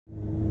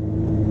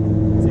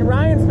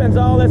spends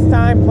all this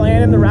time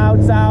planning the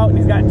routes out, and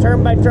he's got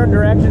turn-by-turn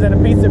directions on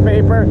a piece of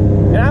paper,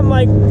 and I'm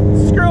like,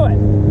 screw it,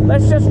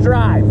 let's just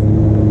drive.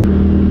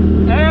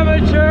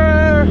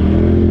 Amateur!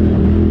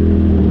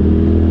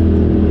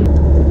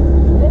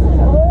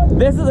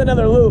 This is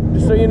another loop,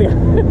 just so you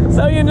know.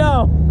 So you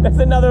know, that's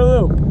another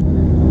loop.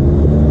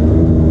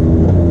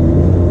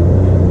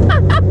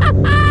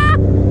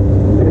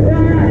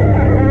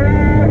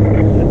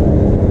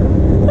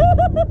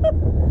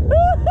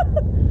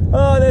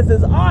 Oh, this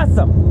is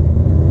awesome.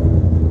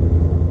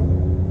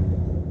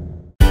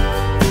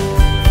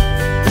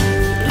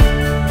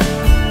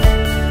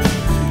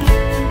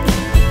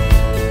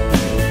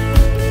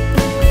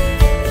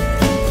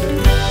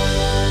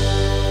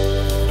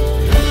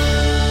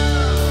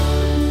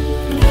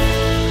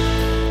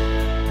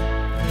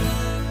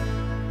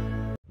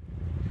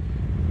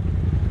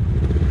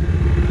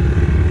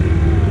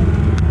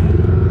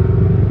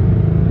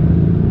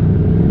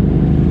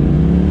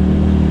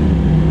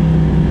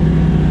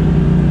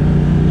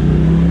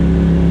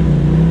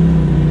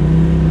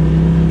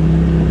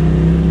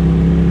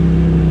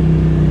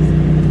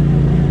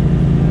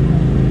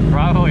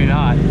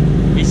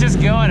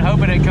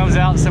 Hoping it comes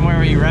out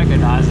somewhere he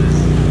recognizes.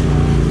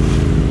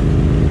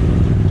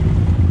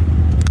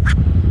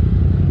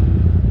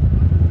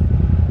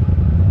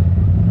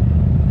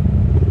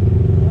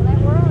 Well,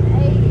 we're on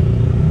 80,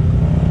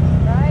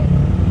 right?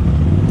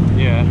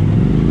 Yeah.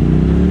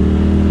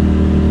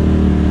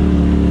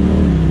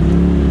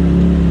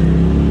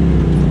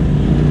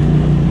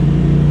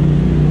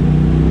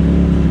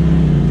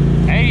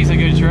 '80's a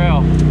good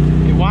trail.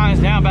 It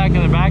winds down back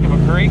in the back of a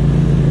creek.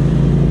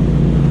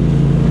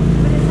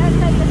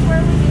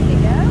 Where we need to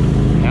go?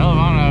 Hell if I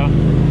know.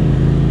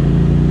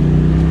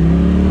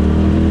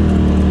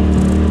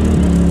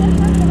 Let's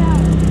talk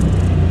about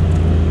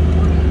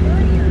 40,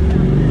 30 or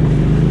something.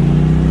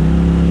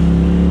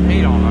 He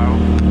don't know.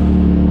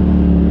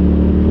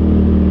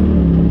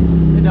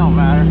 It don't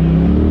matter.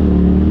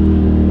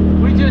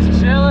 We just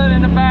chilling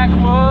in the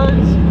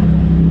backwoods.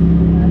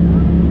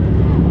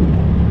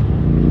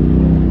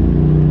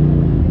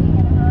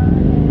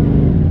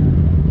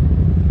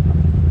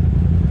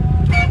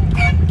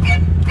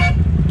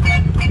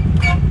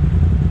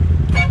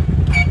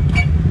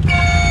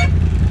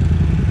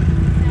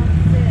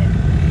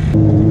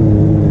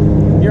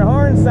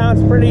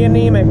 Sounds pretty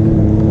anemic.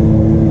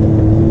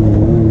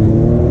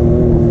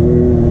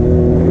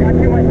 Got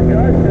too much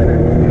dust in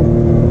it.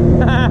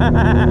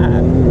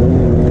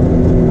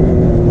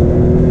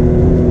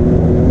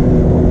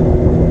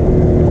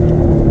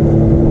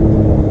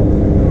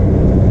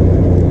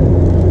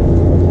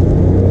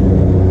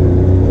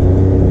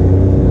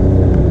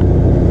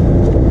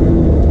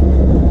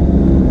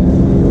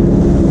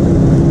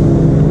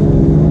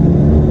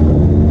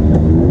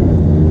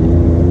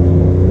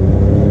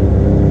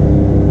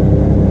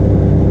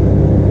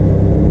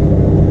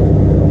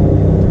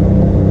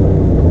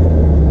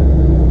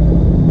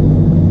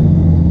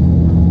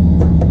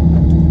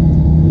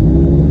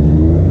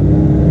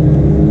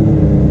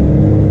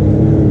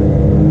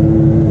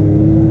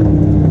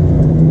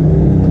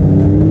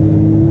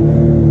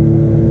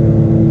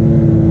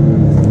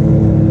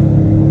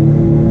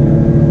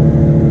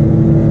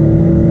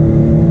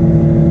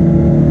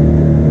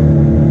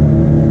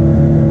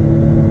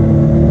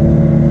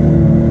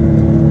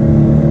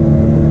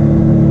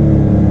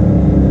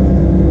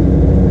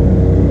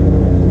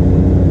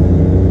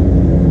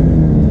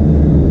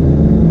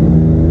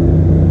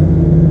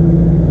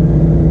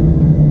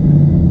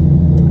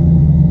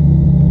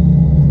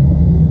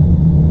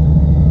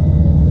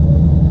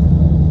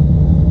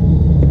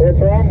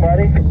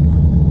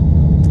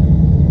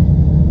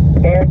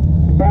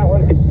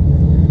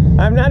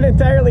 I'm not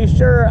entirely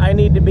sure I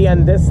need to be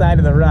on this side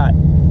of the rut.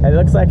 It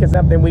looks like it's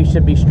something we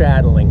should be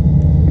straddling.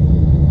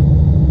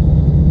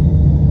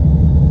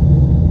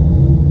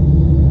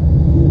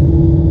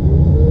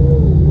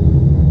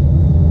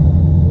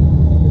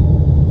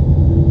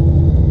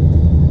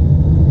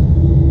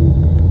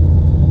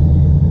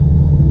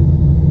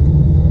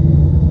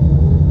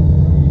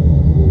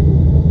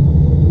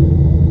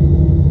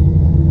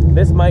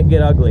 This might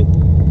get ugly.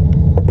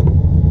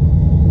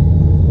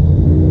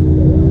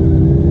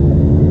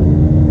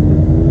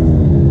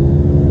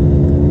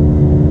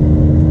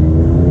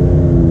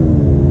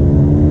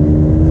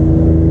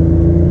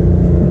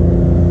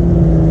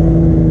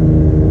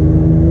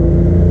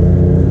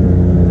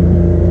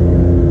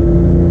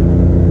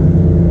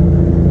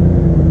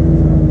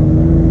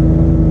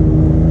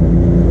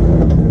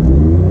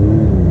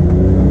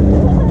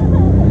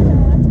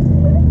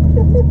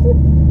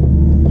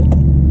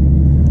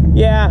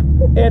 Yeah,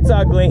 it's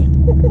ugly.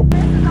 This is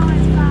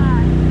always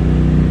fun.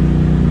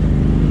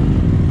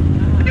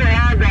 You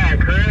had that,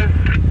 Chris.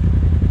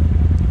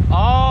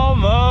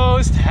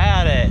 Almost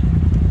had it.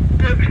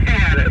 Just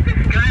had it.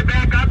 Can I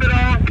back up at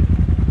all?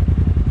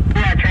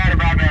 Yeah, try to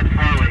back up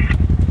slowly.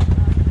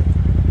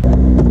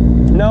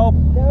 Nope.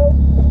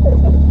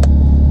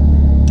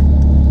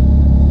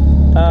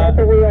 Set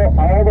the wheel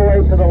all the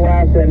way to the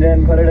left and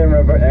then put it in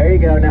reverse. There you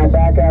go. Now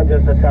back out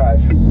just a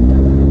touch.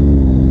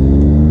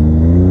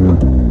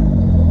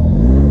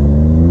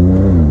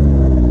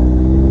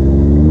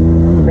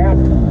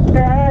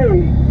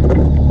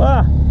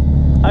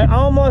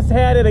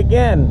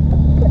 again.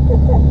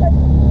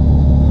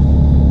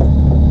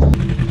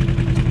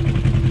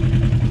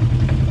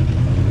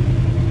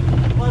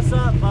 What's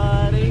up,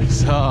 buddy?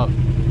 What's up?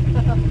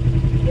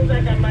 Seems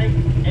like I might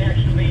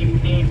actually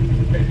need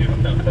to do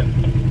something.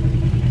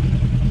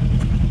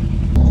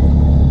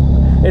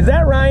 Is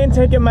that Ryan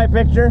taking my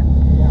picture?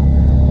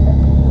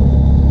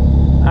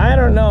 I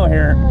don't know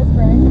here.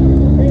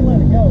 Hey,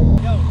 let it go.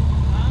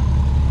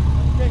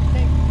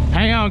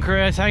 Hang on,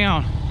 Chris, hang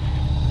on.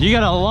 You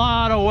got a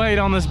lot of weight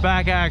on this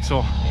back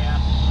axle. Yeah.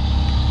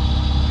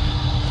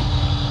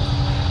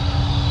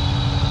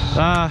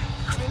 I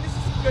mean, this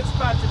is a good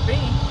spot to be.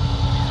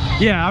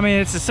 Yeah, I mean,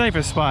 it's the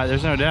safest spot,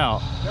 there's no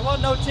doubt. There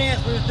wasn't no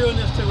chance we was doing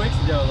this 2 weeks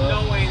ago,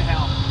 though. No way in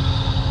hell.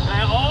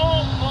 I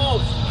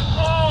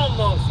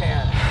almost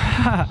had it.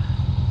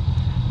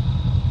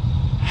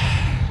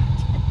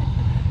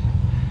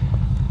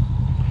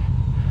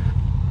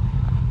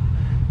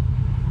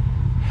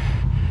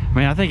 I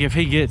mean, I think if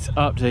he gets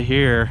up to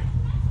here,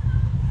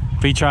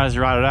 if he tries to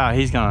ride it out,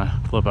 he's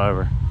gonna flip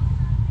over.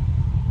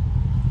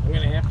 I'm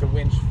gonna have to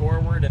winch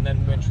forward and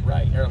then winch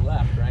right or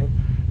left, right?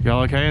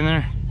 Y'all okay in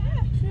there?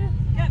 Yeah, sure.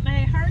 Got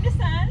my harness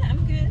on.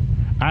 I'm good.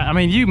 I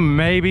mean, you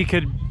maybe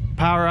could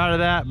power out of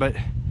that, but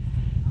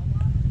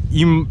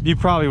you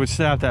probably would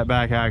snap that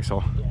back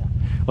axle. Yeah.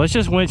 Let's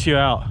just winch you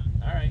out.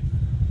 All right.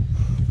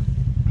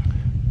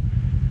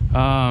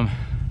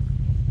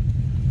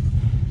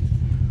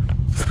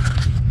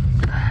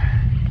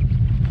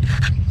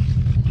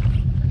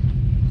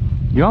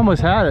 You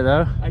almost had it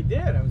though. I did.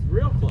 I was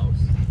real close.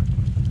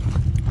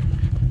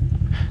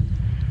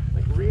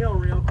 Like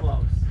real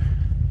close.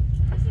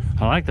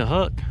 I like the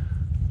hook.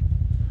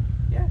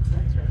 Yeah,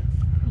 that's right.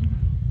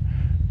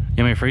 You want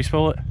me to free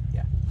spool it?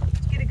 Yeah.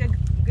 Get a good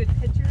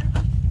picture.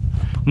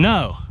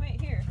 No. Wait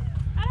here.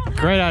 I don't have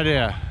Great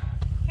idea.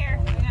 Here,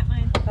 I got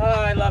mine. Oh,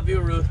 I love you,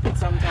 Ruth, but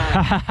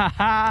sometimes.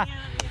 Yeah,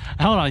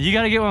 Hold on, you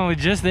got to get one with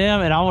just them,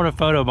 and I want to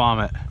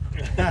photobomb it.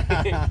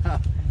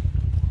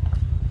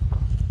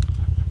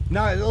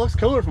 No, it looks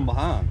cooler from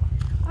behind.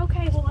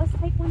 okay, well let's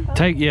take one. Both.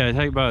 Take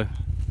both.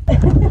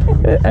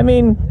 I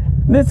mean,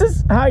 this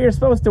is how you're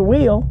supposed to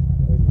wheel.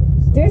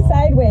 Do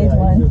sideways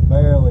one. Just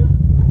barely.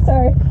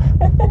 Sorry.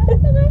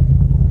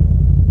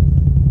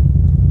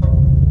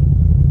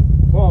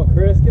 Come on,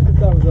 Chris, get the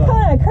thumbs Come up.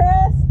 on,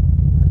 Chris.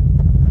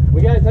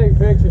 We gotta take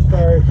pictures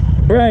first.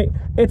 Right.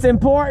 It's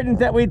important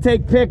that we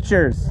take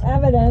pictures.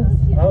 Evidence.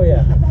 Oh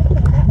yeah.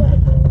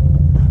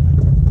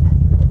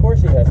 Of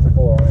course he has to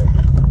pull on it.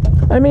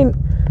 I mean,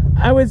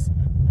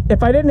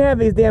 if I didn't have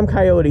these damn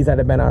coyotes, I'd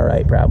have been all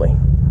right, probably.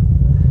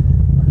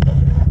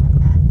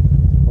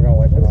 We're gonna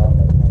wait till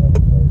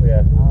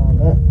yeah.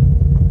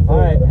 All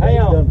right, hang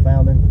on.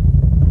 Found him.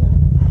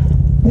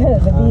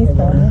 The bees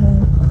found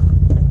him.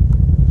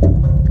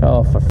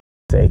 Oh, for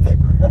sake. That's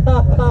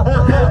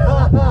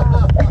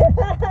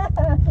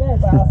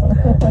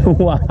awesome.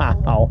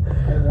 Wow.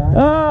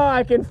 Oh,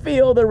 I can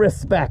feel the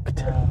respect.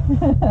 If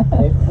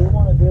we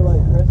want to do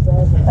like Chris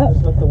does, and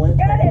just lift the winch.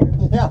 Got it.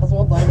 Yeah, that's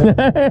one thing.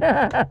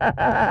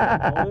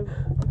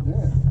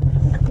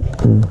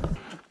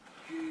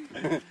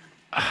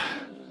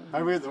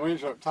 Maybe we get the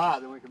winch up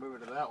tight, then we can move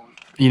it to that one.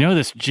 You know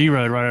this G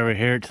road right over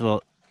here to the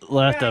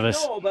left of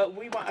us. No, but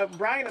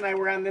Brian and I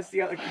were on this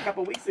a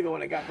couple weeks ago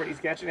when it got pretty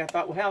sketchy, and I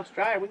thought, well, hell, let's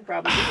try it. We can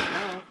probably do it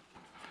now.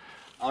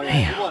 Oh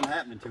yeah, it wasn't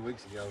happening 2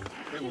 weeks ago.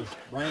 It was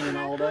raining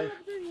all day.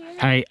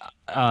 Hey,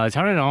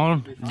 turn it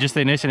on, just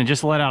the ignition, and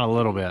just let out a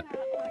little bit.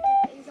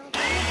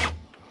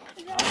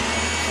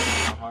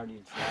 How hard do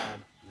you slide?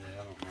 Yeah,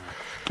 I don't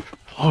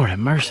know. Lord have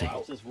mercy.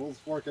 We'll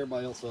work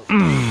everybody else up.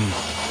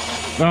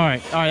 All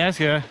right, that's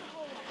good.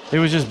 It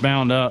was just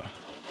bound up.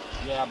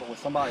 Yeah, but with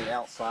somebody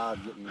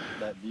outside getting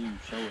that view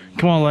showing you.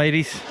 Come on,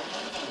 ladies.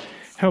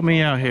 Help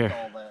me out here.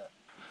 All that.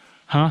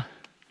 Huh?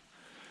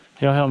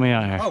 Y'all help me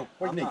out here. Oh,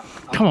 where's Nick?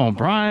 Come on,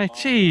 Brian.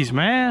 Jeez,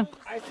 man.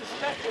 I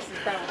suspect this is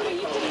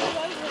probably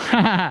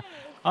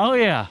Oh,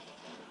 yeah.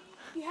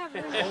 You have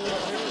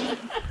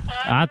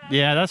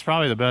Yeah, that's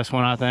probably the best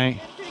one, I think.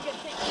 pretty good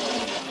picture.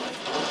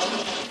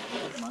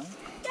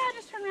 Yeah, I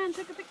just turned around and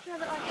took a picture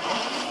of it like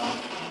that.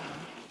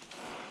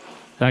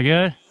 Is that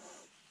good?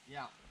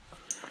 Yeah.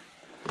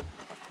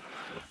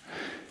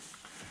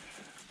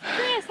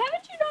 Chris,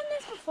 haven't you done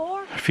this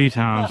before? A few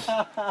times.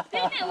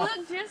 Didn't it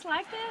look just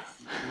like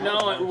this?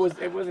 No, it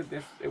wasn't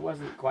this. It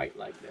wasn't quite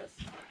like this.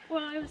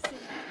 Well, it was.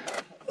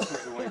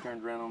 The way it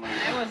turned around on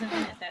I wasn't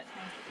in it that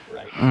time.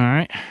 Right. All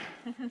right.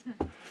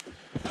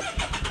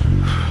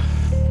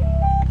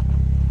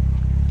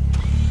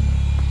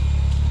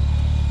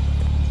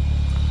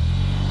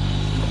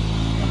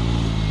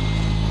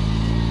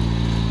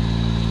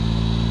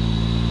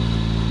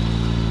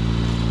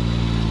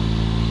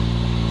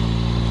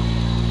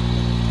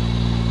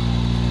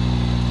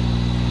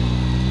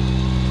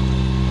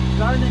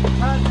 Turn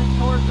it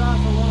towards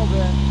us a little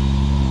bit.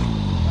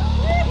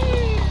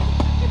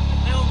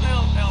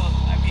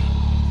 I mean,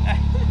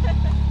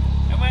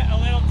 I went a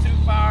little too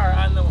far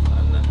on the,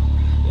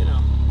 you know.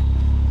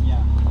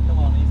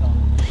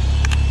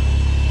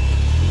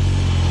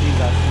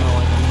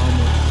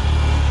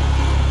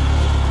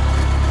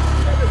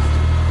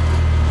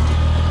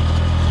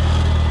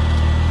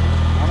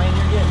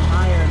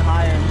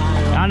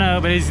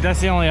 know, but that's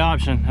the only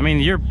option. I mean,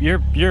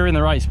 you're in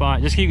the right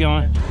spot. Just keep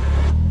going.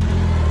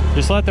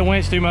 Just let the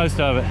winch do most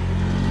of it.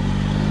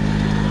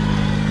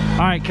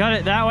 All right, cut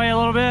it that way a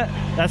little bit.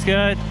 That's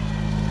good.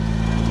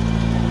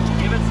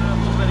 Give it a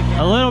little bit of gas.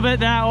 A little bit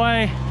that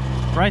way,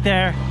 right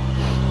there.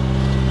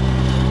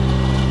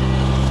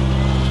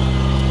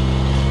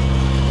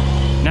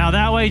 Now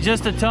that way,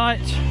 just a touch.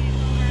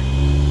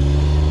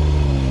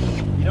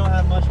 You don't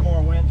have much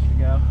more winch to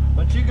go,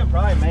 but you can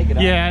probably make it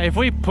out. Yeah, if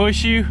we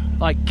push you,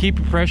 like keep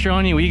the pressure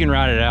on you, we can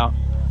ride it out.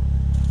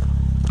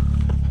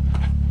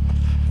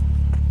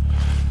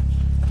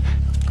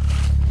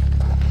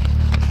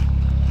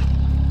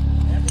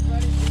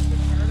 Everybody needs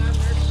to turn on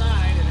their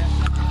side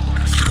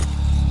and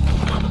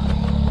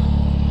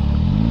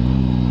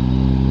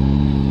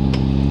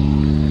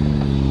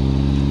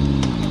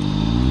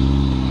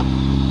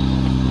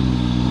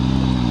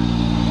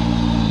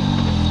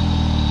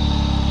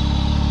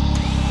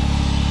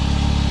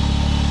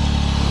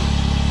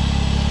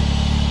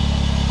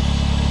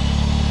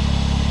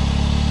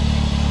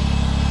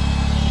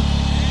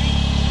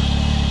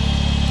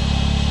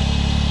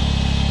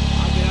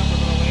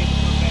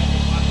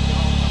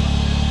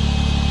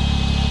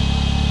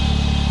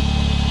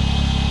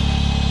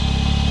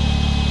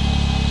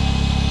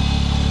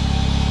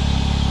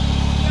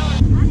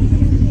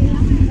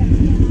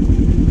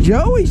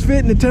Joey's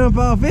fitting to jump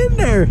off in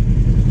there.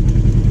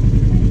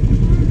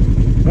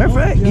 Matter of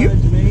fact,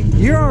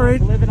 you're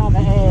already living on the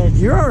edge.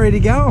 You're already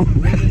gone.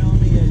 Living on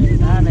the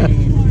edge.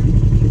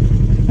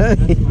 I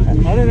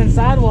mean, other than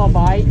sidewall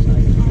bite,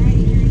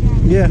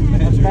 Yeah,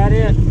 that's about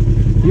it.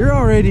 you're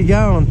already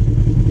gone.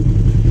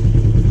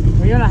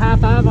 Were you on a high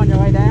five on your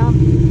way down?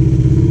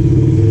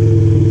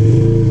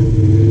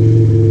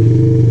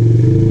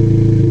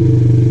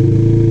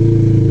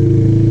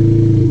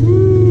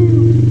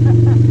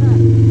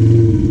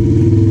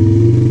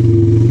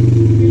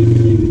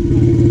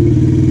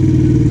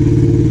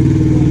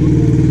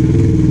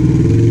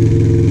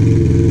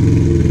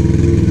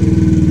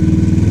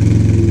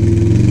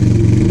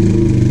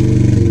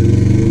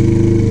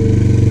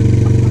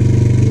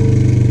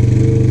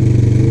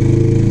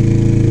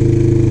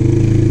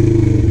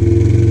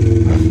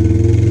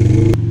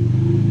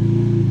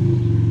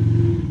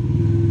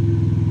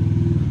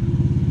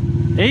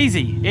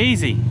 Easy,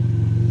 easy.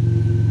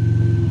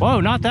 Whoa,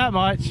 not that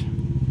much.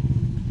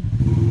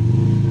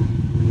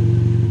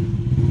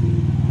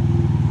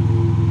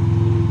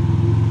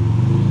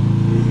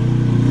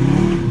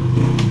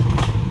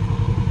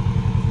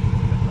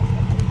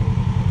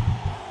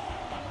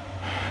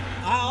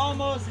 I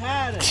almost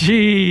had it.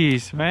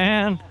 Jeez,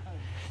 man.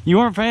 You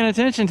weren't paying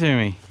attention to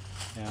me.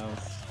 No,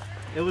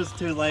 it was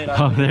too late.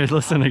 Oh, there's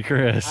listen to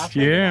Chris. I You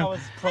figured hear I him? was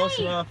close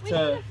enough We need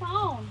to. a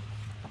phone.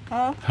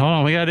 Hold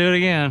on, we gotta do it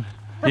again.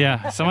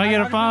 Yeah, somebody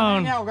get a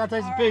phone. Yeah, we gotta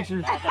take some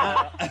pictures.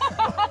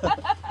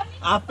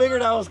 I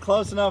figured I was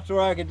close enough to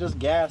where I could just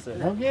gas it.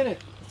 Go get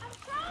it.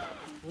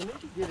 We need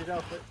to get it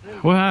off that thing.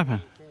 What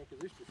happened?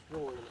 Because it's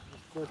destroyed.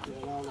 It's supposed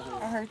to allow the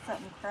I heard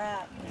something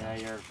crack. Yeah,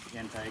 your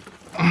intake.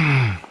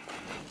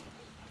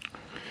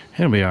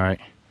 It'll be all right.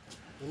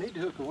 We need to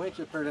hook a winch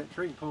up there to that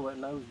tree and pull that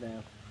nose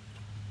down.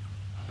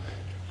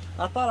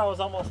 I thought I was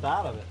almost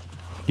out of it.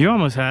 You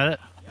almost had it.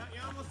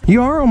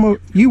 You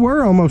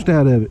were almost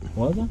out of it.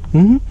 Was I?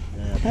 Mm-hmm.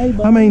 Hey,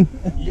 buddy. I mean,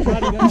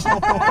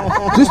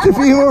 just a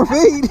few more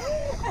feet.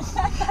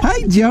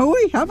 Hey,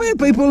 Joey, I've had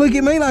people look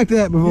at me like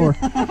that before.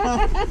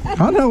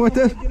 I know what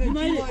that's. You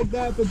made it like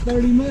that for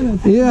 30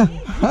 minutes. Yeah,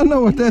 I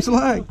know what that's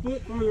like. A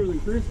foot further than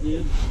Chris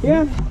did.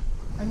 Yeah.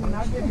 I mean,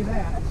 I'll give you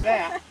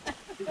that.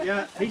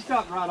 Yeah, he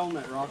stopped right on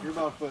that rock. You're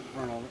about a foot in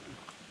front of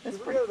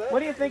it. What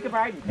do you think of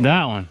riding?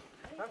 That one.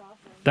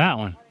 That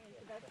one.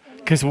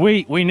 Because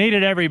we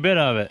needed every bit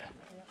of it.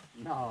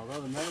 No,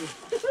 brother, no.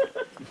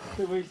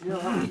 We still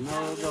have it.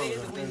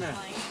 No,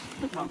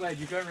 I'm glad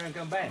you turned around and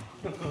come back.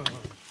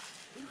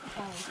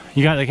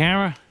 You got the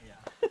camera?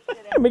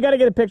 We got to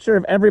get a picture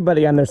of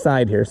everybody on their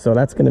side here, so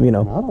that's going to be I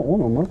don't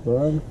want them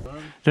up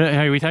there.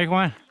 Hey, we take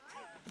one?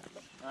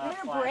 You're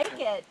gonna break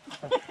it.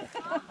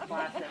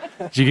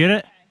 Did you get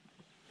it?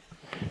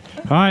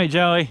 All right,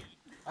 Joey.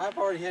 I've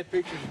already had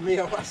pictures of me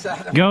on my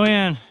side. Go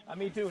in.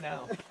 Me too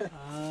now.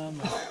 I'm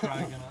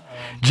probably gonna.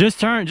 Just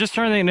turn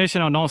the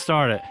ignition on. Don't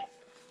start it.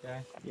 Okay.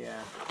 Yeah.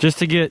 Just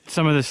to get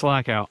some of the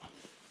slack out.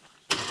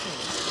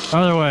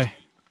 Other way.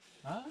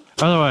 Huh?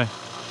 Other way.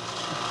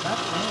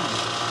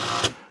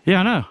 Yeah,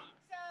 I know.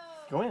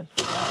 Go in.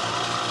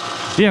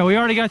 Yeah, we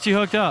already got you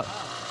hooked up.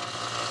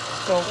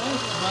 So,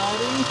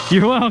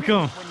 You're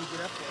welcome.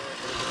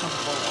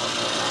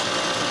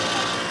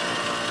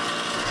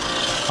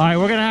 All right,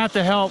 we're gonna have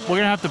to help. We're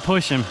gonna have to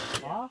push him.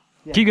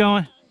 Keep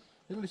going.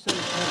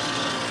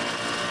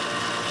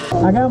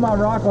 I got my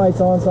rock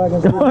lights on so I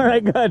can see. All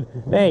right, good.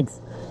 Thanks.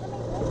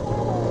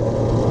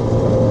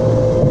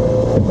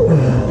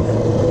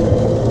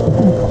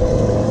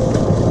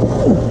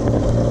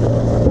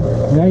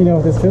 Now you know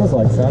what this feels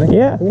like, Sonny.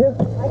 Yeah.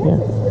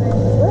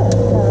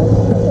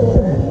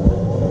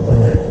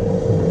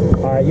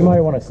 All right, you might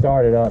want to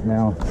start it up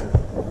now.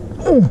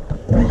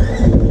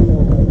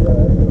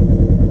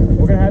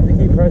 We're gonna have to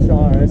keep pressure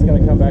on it. It's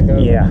gonna come back over.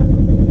 Yeah.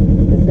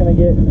 It's gonna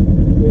get,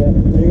 yeah,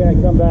 you're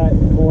gonna come back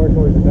more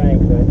towards the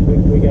bank, but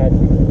we got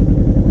you.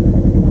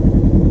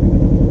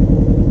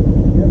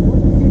 Yeah,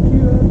 we'll get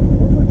you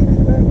we'll get his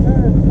back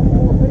tire a couple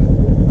more feet.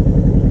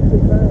 You'll be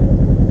fine.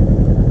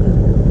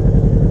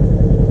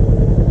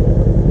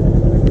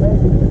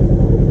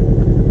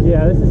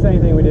 Yeah, this is the same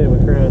thing we did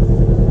with Chris.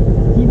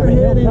 Keep your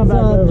head he'll come back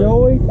inside, over.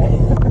 Joey.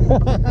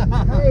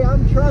 Hey,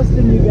 I'm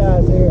trusting you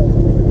guys here.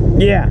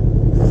 Yeah.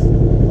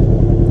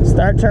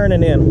 Start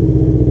turning in.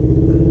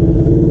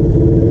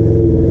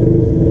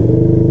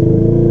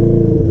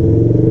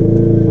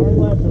 Hard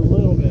left a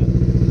little bit.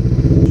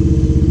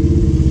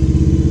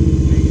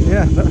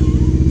 Yeah.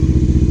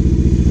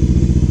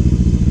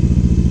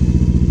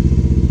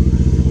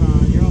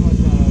 You're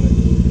almost out of it.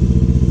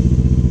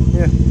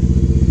 Yeah.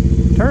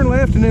 Turn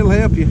left and it'll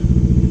help you.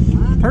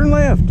 Turn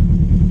left.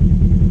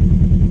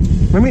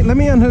 Let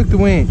me unhook the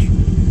winch.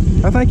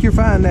 I think you're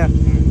fine now.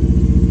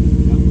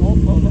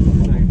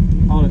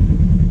 Hold it.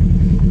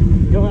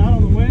 Go out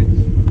on the winch.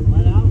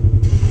 Right out.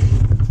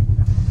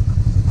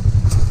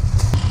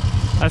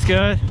 That's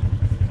good.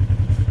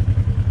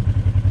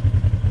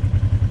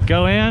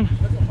 Go in.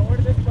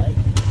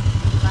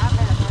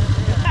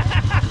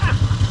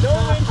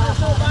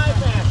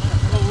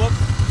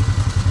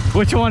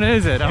 Which one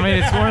is it? I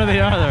mean, it's one or the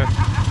other.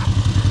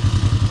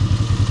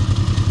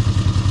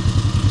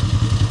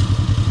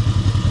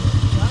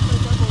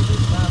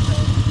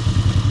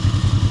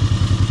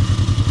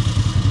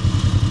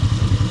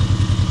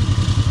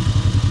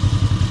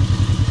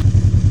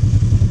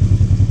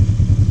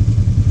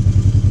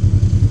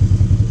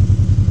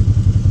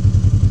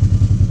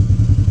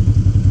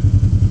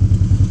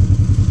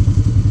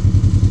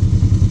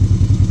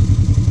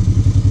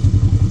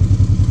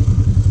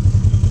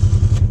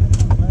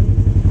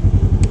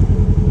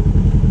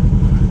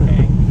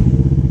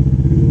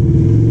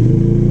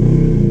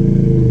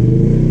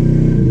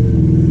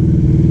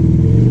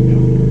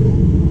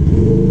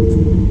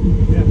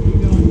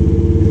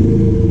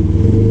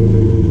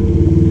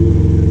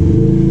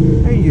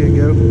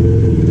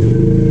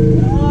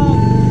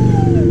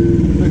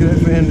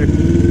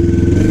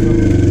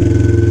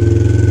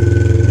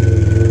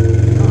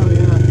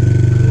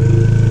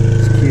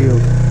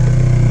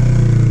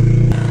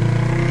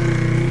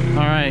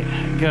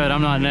 Good,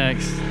 I'm not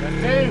next. That's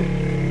two.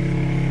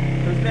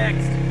 Who's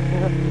next?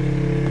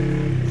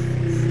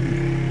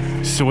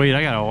 Sweet,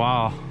 I got a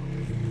while.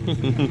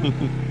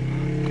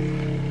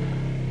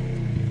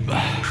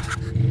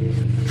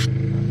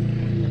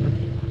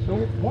 So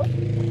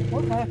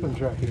what happens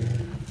right here?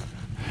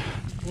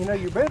 You know,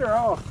 you're better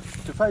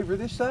off to favor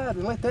this side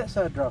and let that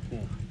side drop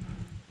in.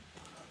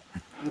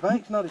 The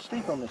bank's not as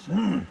steep on this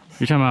side.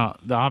 You're talking about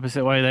the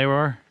opposite way they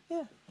were?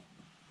 Yeah.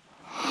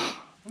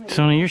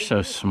 Sonny, you're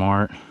so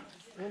smart.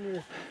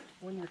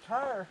 When your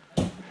tire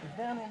is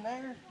down in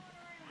there,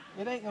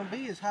 it ain't gonna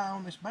be as high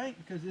on this bank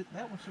because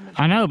that one's so much.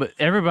 I know, but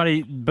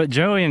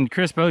Joey and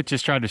Chris both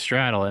just tried to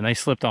straddle it and they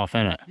slipped off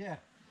in it. Yeah,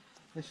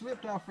 they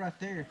slipped off right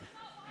there.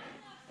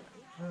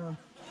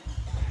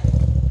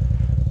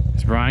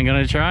 Is Brian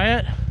gonna try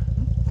it?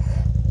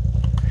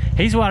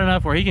 He's wide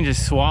enough where he can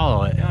just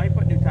swallow it. No, he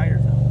put new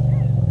tires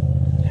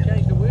on. You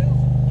changed the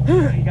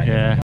wheels? He got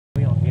Yeah.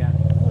 new wheels, yeah.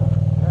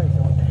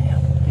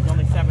 He's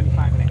only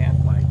 75 and a half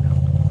wide now.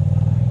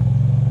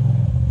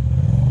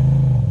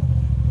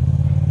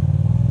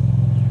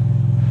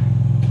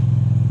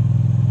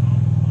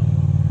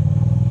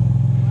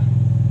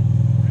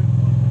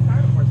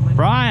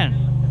 Brian!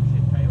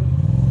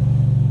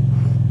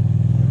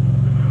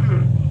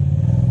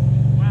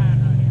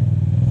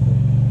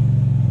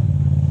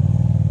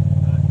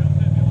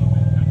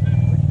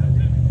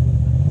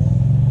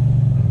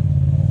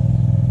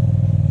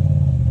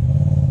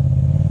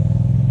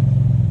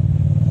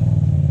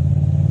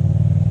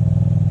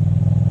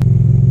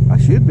 I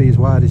should be as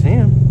wide as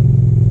him.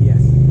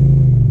 Yes.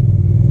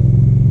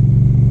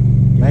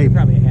 Maybe. You're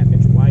probably a half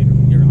inch wider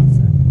than your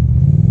offset.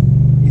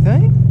 You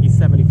think? He's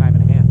 75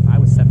 and a half. I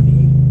was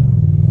 78.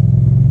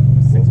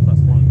 6 plus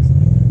 1.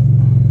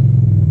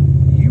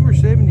 You were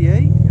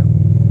 78? Yep.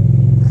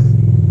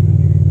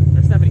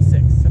 They're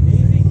 76.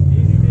 Easy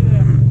do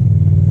that.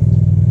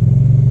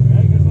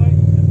 Ready, this way,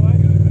 this way,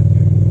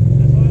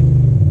 this way.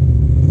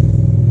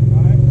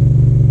 Alright.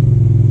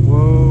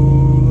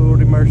 Whoa,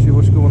 Lordy mercy,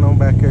 what's going on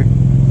back there?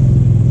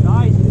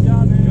 Nice, good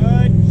job, man.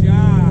 Good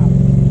job.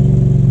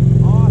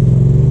 Awesome.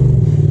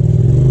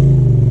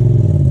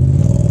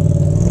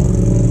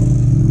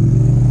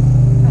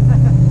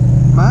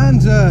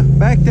 Mine's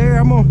back there.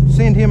 I'm gonna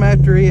send him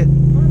after it.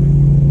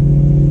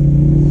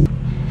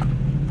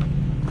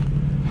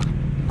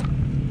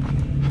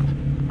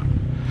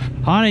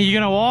 Honey, you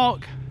gonna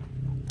walk?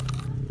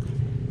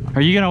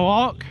 Are you gonna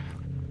walk?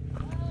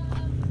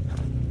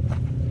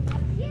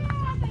 Yeah,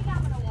 I think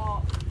I'm gonna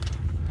walk.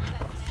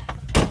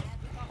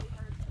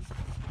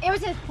 It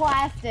was his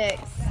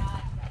plastics.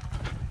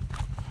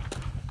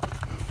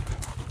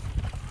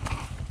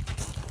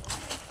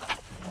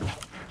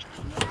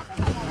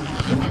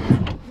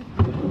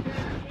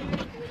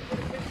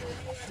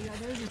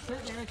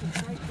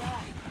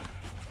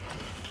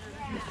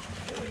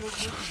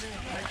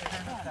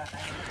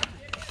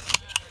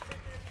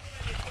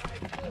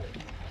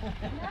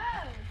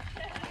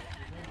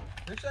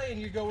 saying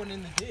you're going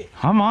in the ditch.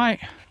 I might.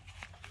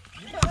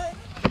 You might.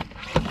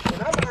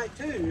 And I might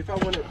too if I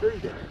went up through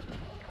there.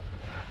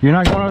 You're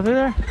not going over through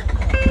there?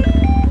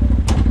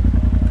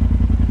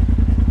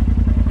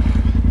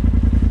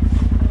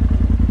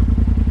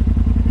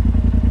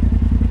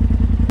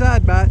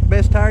 Side bite,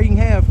 best tire you can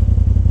have.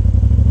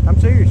 I'm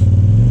serious.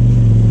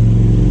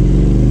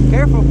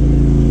 Careful.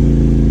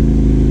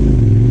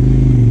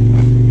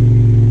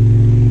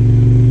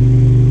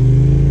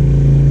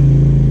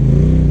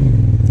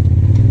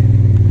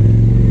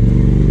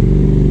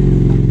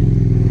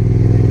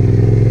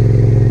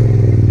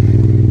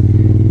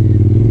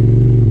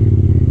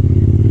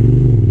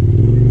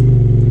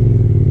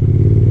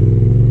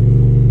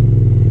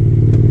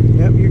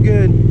 Yep, you're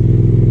good.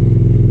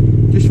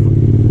 Just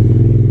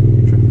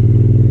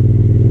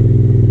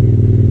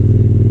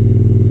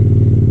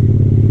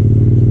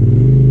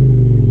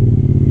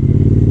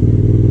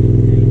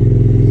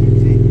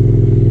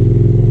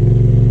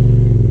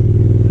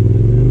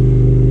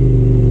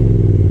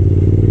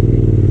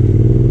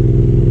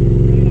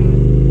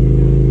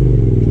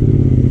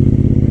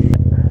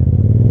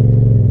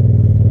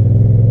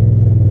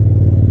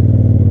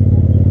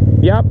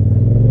Yep.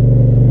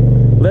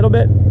 Little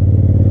bit.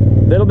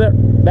 Little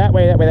bit. That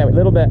way, that way, that way.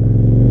 Little bit.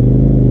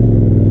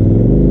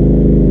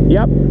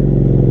 Yep.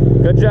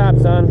 Good job,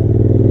 son.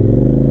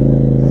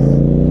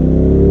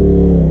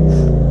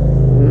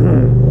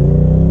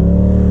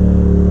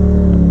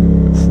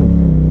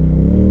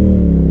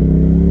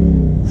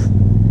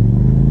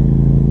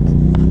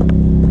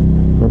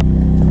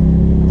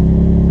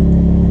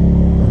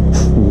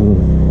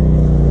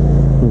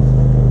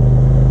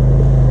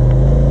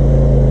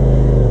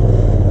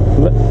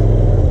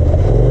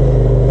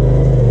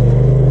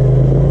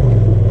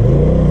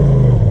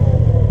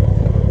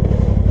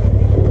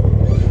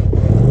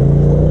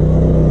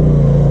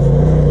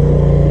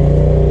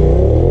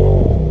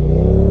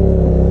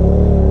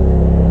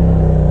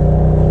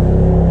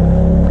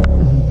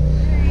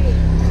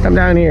 Come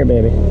down here,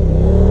 baby.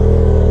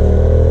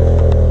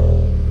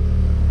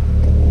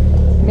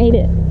 Made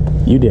it.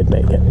 You did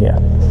make it, yeah.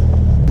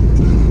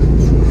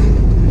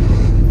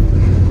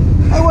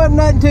 there wasn't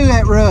nothing to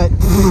that rut.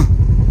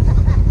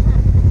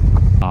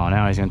 Oh,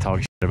 now he's gonna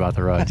talk shit about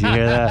the ruts. You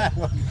hear that?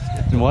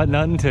 What?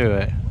 Nothing to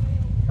it.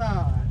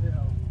 Ah.